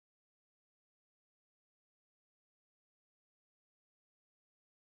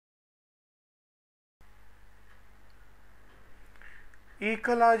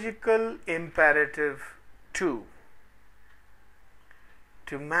Ecological Imperative 2.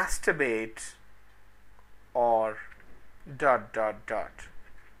 To masturbate or ...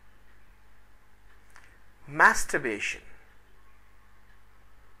 Masturbation.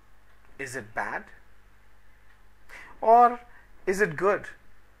 Is it bad? Or is it good?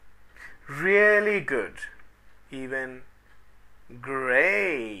 Really good? Even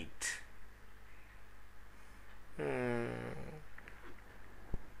great?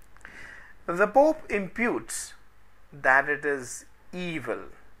 The Pope imputes that it is evil.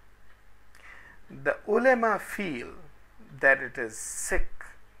 The ulema feel that it is sick.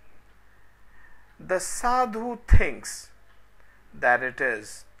 The sadhu thinks that it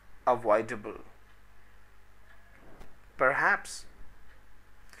is avoidable. Perhaps.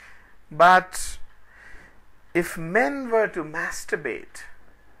 But if men were to masturbate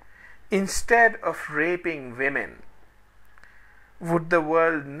instead of raping women, would the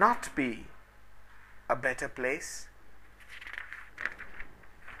world not be a better place?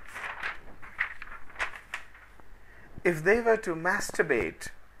 If they were to masturbate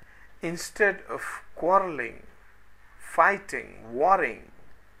instead of quarreling, fighting, warring,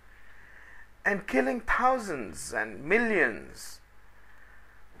 and killing thousands and millions,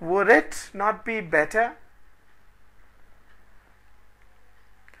 would it not be better?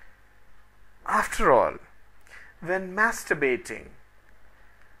 After all, when masturbating,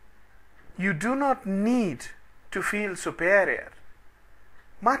 you do not need to feel superior,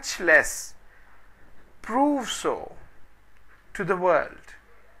 much less prove so to the world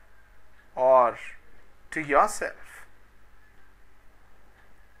or to yourself.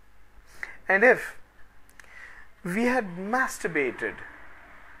 And if we had masturbated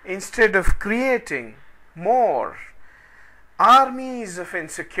instead of creating more armies of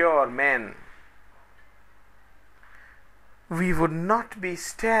insecure men, we would not be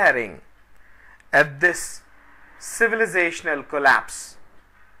staring at this civilizational collapse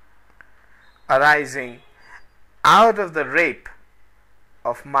arising out of the rape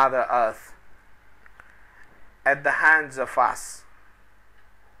of Mother Earth at the hands of us,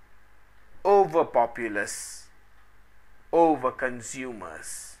 overpopulous,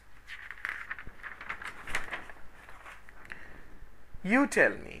 over-consumers. You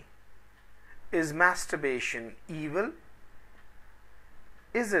tell me, is masturbation evil?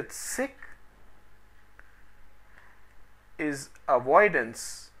 Is it sick? Is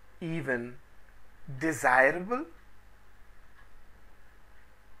avoidance even desirable?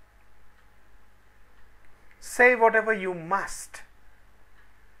 Say whatever you must,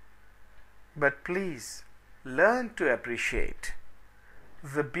 but please learn to appreciate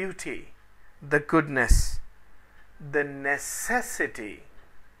the beauty, the goodness, the necessity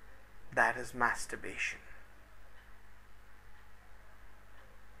that is masturbation.